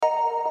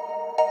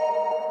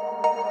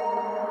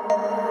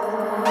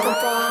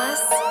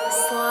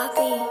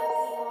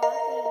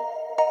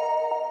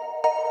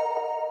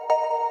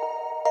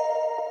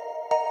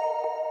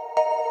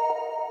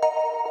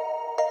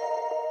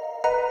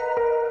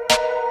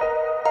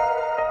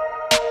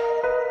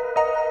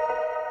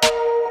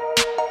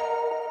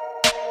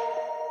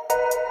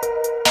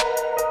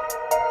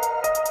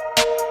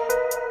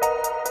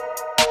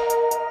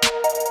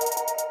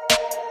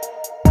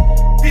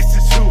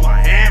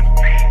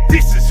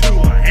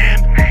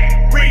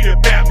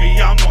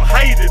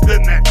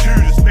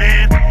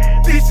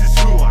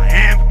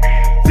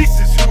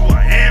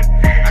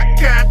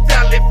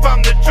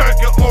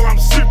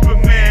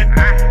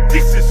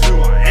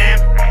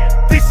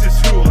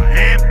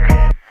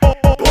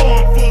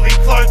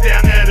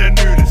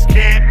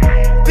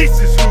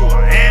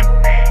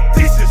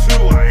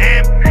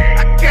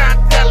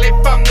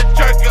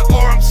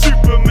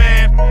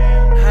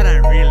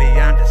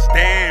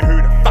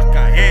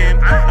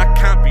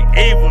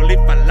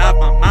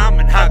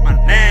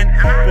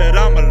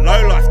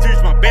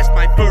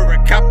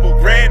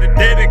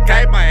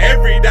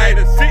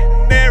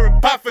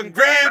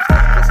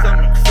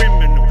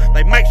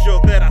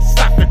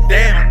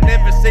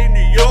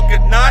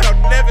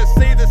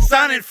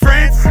running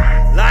friends.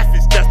 Life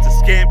is just a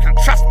scam, can't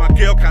trust my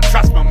girl, can't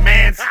trust my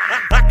mans.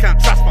 I can't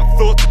trust my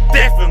thoughts,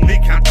 definitely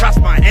can't trust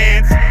my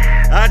hands.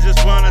 I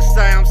just wanna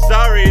say I'm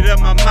sorry to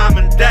my mum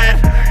and dad.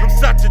 I'm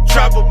such a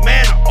troubled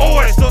man, I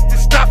always thought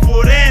this stuff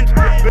would end,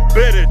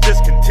 but it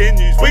just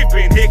continues. We've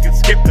been here, can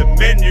skip the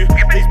menu.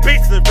 These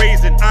beats the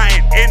reason I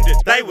ain't ended,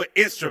 they were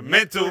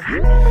instrumental.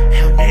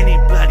 How many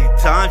bloody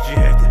times you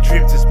heard the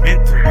Dribbles is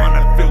meant to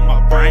wanna fill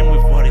my brain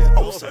with what is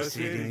also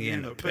sitting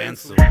in a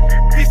pencil.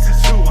 This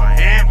is who I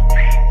am,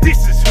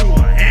 this is who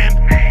I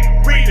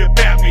am. Read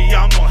about me,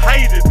 I'm more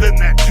hated than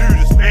that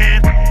Judas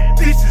man.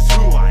 This is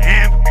who I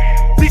am,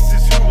 this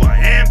is who I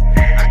am.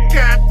 I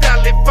can't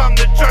tell if I'm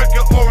the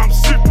Joker or I'm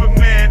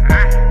Superman.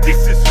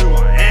 This is who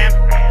I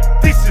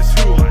am, this is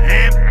who I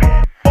am.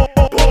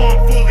 Born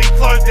fully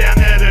clothed down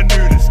at a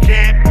nudist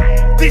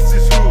camp. This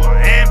is who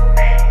I am,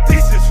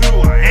 this is who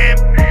I am.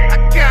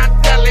 I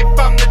can't tell if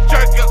I'm the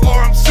Joker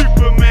or I'm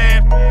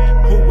Superman.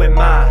 Who am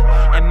I?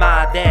 Am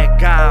I that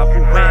guy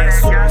who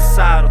has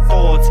suicidal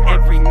thoughts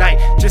every night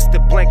just to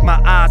blink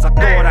my eyes? I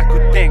thought I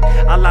could think.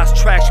 I lost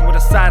traction with the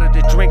side of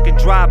the drink and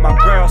drive. My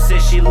girl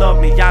says she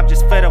loved me, I'm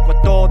just fed up with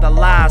all the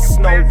lies.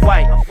 Snow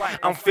White,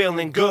 I'm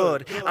feeling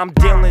good. I'm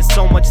dealing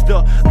so much,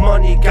 the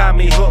money got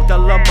me hooked. I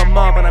love my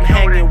mom, but I'm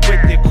hanging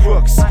with the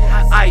crooks.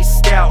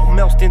 Iced out,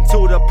 melting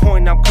to the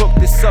point I'm cooked.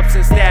 This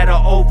substance that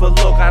I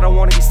overlook. I don't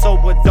wanna be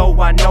sober though,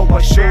 I know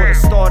I should've.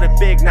 Started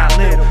big, not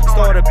little.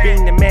 Started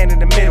being the man in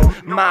the middle.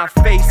 My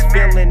face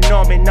feeling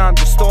numb and I'm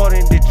just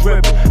starting to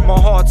dribble. My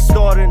heart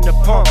starting to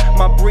pump,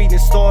 my breathing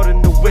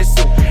starting to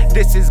whistle.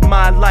 This is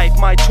my life,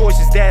 my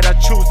choices that I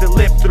choose to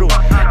live through.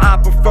 I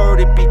prefer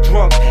to be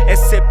drunk and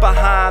sit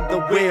behind the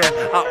wheel.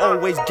 I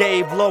always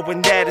gave low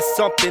and that is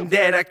something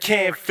that I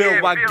can't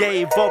feel. I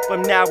gave up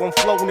and now I'm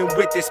floating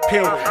with this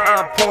pill.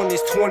 I'm pulling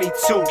this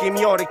 22, give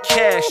me all the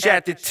cash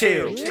at the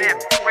till.